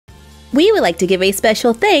We would like to give a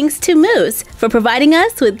special thanks to Moose for providing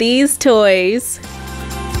us with these toys.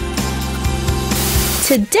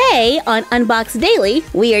 Today on Unbox Daily,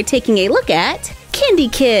 we are taking a look at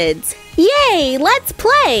Kindi Kids. Yay, let's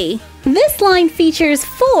play! This line features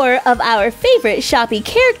 4 of our favorite Shoppy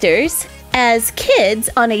characters as kids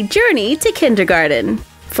on a journey to kindergarten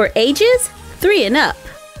for ages 3 and up.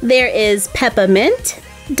 There is Peppa,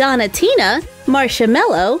 Donutina, Marsha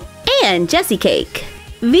Mellow, and Jessicake.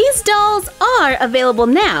 These dolls are available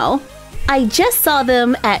now. I just saw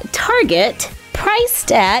them at Target,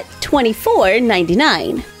 priced at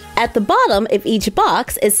 $24.99. At the bottom of each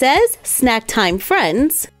box, it says Snack Time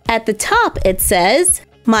Friends. At the top, it says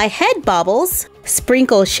My Head Bobbles,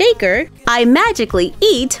 Sprinkle Shaker, I Magically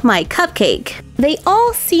Eat My Cupcake. They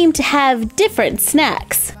all seem to have different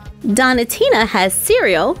snacks. Donutina has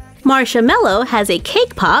cereal, Marsha Mellow has a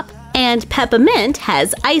cake pop, and Peppermint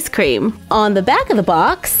has ice cream. On the back of the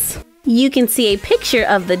box, you can see a picture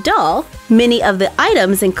of the doll, many of the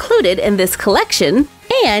items included in this collection,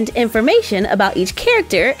 and information about each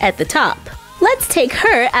character at the top. Let's take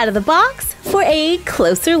her out of the box for a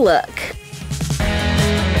closer look.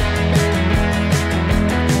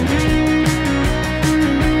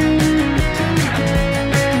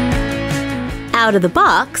 Out of the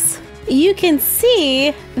box, you can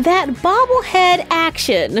see that bobblehead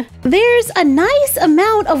action. There's a nice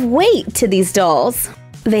amount of weight to these dolls.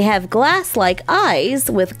 They have glass-like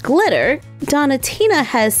eyes with glitter. Donutina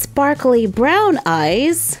has sparkly brown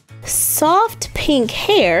eyes, soft pink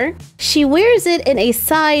hair. She wears it in a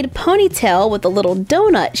side ponytail with a little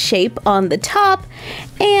donut shape on the top,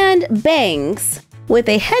 and bangs with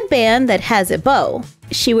a headband that has a bow.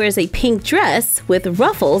 She wears a pink dress with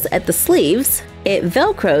ruffles at the sleeves. It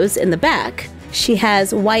velcros in the back. She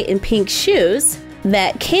has white and pink shoes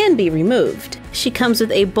that can be removed. She comes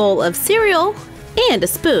with a bowl of cereal and a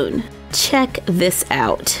spoon. Check this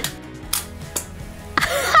out.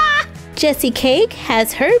 Jessicake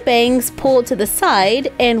has her bangs pulled to the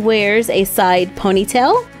side and wears a side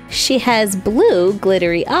ponytail. She has blue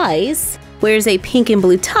glittery eyes, wears a pink and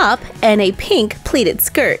blue top, and a pink pleated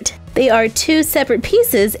skirt. They are 2 separate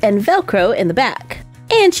pieces and Velcro in the back.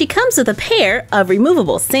 And she comes with a pair of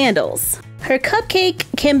removable sandals. Her cupcake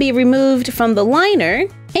can be removed from the liner,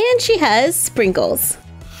 and she has sprinkles.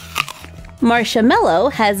 Marsha Mellow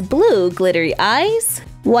has blue glittery eyes,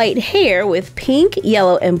 white hair with pink,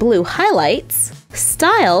 yellow, and blue highlights,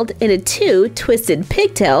 styled into 2 twisted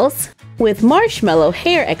pigtails with marshmallow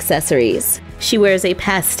hair accessories. She wears a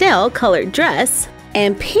pastel-colored dress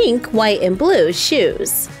and pink, white, and blue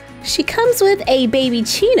shoes. She comes with a baby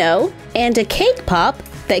chino and a cake pop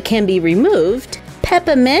that can be removed.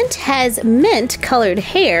 Peppermint has mint-colored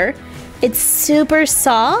hair. It's super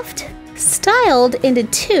soft, styled into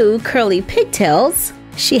 2 curly pigtails.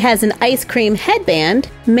 She has an ice cream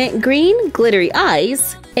headband, mint green glittery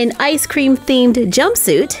eyes, an ice cream-themed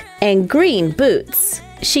jumpsuit, and green boots.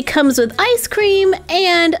 She comes with ice cream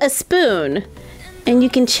and a spoon. And you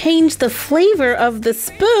can change the flavor of the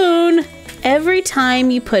spoon every time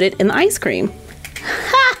you put it in the ice cream.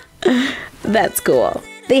 Ha! That's cool.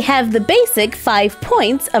 They have the basic 5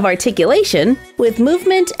 points of articulation with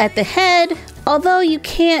movement at the head, although you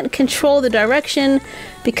can't control the direction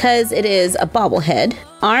because it is a bobblehead.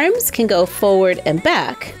 Arms can go forward and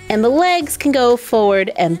back, and the legs can go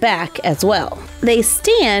forward and back as well. They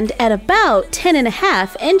stand at about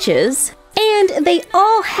 10.5 inches, and they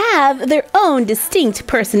all have their own distinct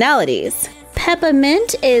personalities.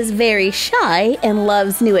 Peppermint is very shy and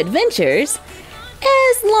loves new adventures,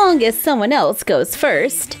 as long as someone else goes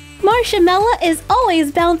first. Marsha Mellow is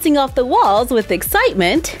always bouncing off the walls with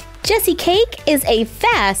excitement. Jessicake is a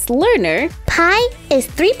fast learner. Pi is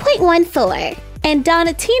 3.14. And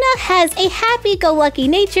Donutina has a happy-go-lucky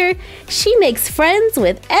nature. She makes friends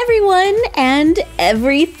with everyone and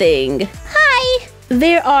everything. Hi!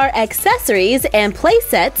 There are accessories and play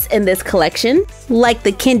sets in this collection, like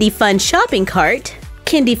the Kindi Fun shopping cart,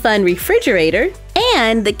 Kindi Fun refrigerator,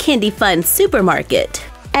 and the Kindi Fun supermarket.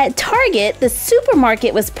 At Target, the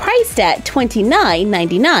supermarket was priced at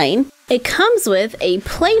 $29.99. It comes with a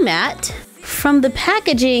playmat. From the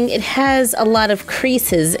packaging, it has a lot of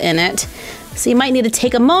creases in it, so you might need to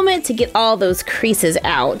take a moment to get all those creases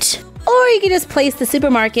out. Or you can just place the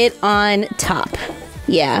supermarket on top.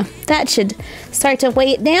 Yeah, that should start to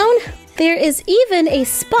weigh it down. There is even a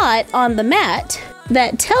spot on the mat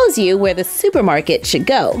that tells you where the supermarket should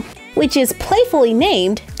go, which is playfully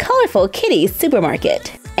named Colorful Kitty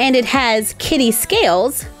Supermarket. And it has kitty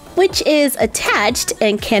scales, which is attached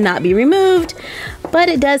and cannot be removed, but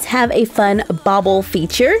it does have a fun bobble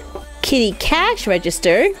feature. Kitty cash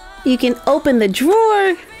register. You can open the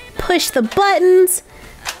drawer, push the buttons.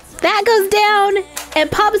 That goes down and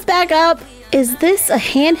pops back up. Is this a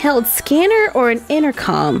handheld scanner or an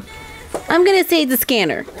intercom? I'm gonna say the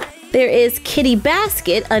scanner. There is kitty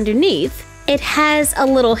basket underneath. It has a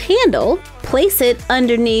little handle. Place it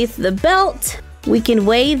underneath the belt. We can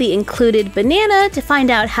weigh the included banana to find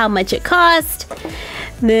out how much it cost.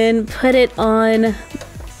 Then put it on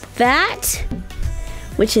that,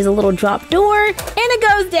 which is a little drop door, and it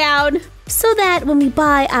goes down so that when we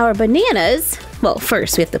buy our bananas, well,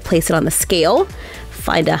 first we have to place it on the scale,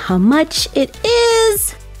 find out how much it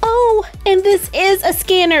is. Oh, and this is a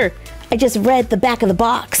scanner. I just read the back of the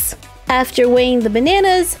box. After weighing the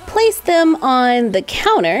bananas, place them on the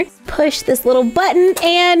counter, push this little button,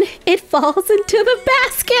 and it falls into the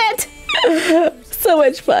basket. So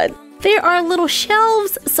much fun. There are little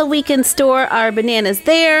shelves so we can store our bananas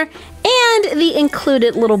there, and the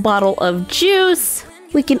included little bottle of juice.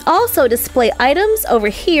 We can also display items over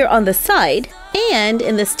here on the side and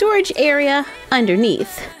in the storage area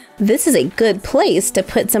underneath. This is a good place to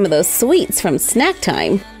put some of those sweets from snack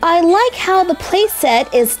time. I like how the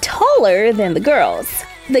playset is taller than the girls.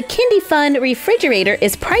 The Kindi Fun refrigerator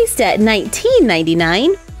is priced at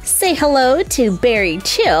 $19.99. Say hello to Berry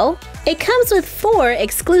Chill. It comes with 4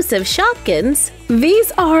 exclusive Shopkins.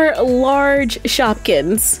 These are large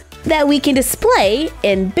Shopkins that we can display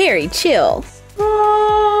in Berry Chill.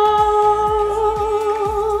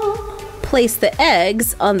 Place the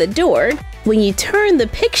eggs on the door. When you turn the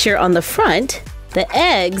picture on the front, the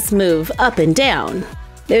eggs move up and down.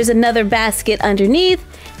 There's another basket underneath,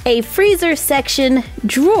 a freezer section,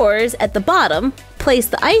 drawers at the bottom. Place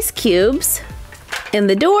the ice cubes in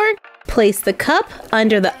the door, place the cup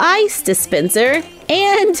under the ice dispenser,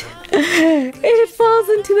 and it falls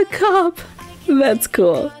into the cup. That's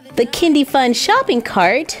cool. The Kindi Fun shopping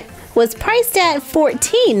cart was priced at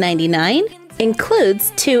 $14.99,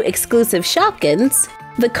 includes 2 exclusive Shopkins.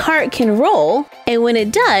 The cart can roll, and when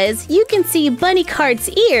it does, you can see Bunny Cart's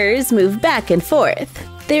ears move back and forth.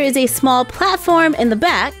 There is a small platform in the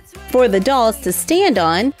back for the dolls to stand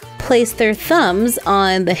on, place their thumbs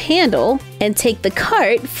on the handle, and take the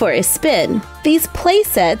cart for a spin. These play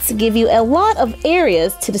sets give you a lot of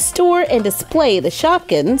areas to store and display the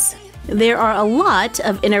Shopkins. There are a lot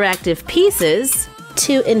of interactive pieces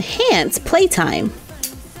to enhance playtime.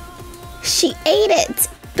 She ate it!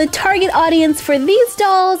 The target audience for these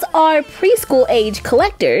dolls are preschool age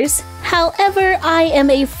collectors. However, I am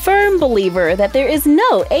a firm believer that there is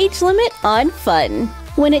no age limit on fun.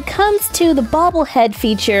 When it comes to the bobblehead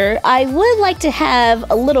feature, I would like to have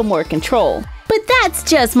a little more control. But that's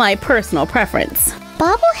just my personal preference.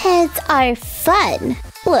 Bobbleheads are fun.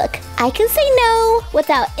 Look, I can say no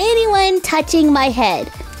without anyone touching my head.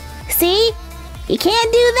 See? You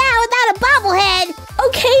can't do that without a bobblehead.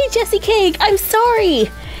 Okay, Jessicake, I'm sorry.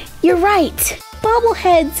 You're right.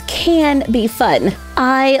 Bobbleheads can be fun.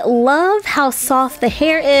 I love how soft the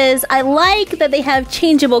hair is. I like that they have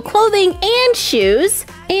changeable clothing and shoes,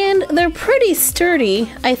 and they're pretty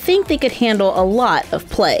sturdy. I think they could handle a lot of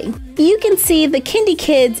play. You can see the Kindi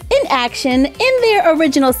Kids in action in their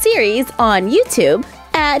original series on YouTube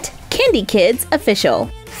at Kindi Kids Official.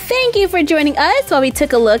 Thank you for joining us while we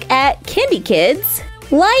took a look at Kindi Kids.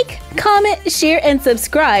 Like, comment, share, and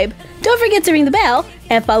subscribe. Don't forget to ring the bell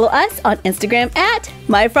and follow us on Instagram at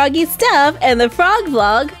MyFroggyStuff and the Frog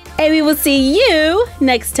Vlog. And we will see you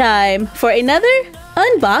next time for another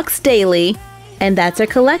Unbox Daily. And that's our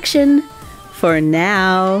collection for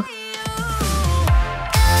now.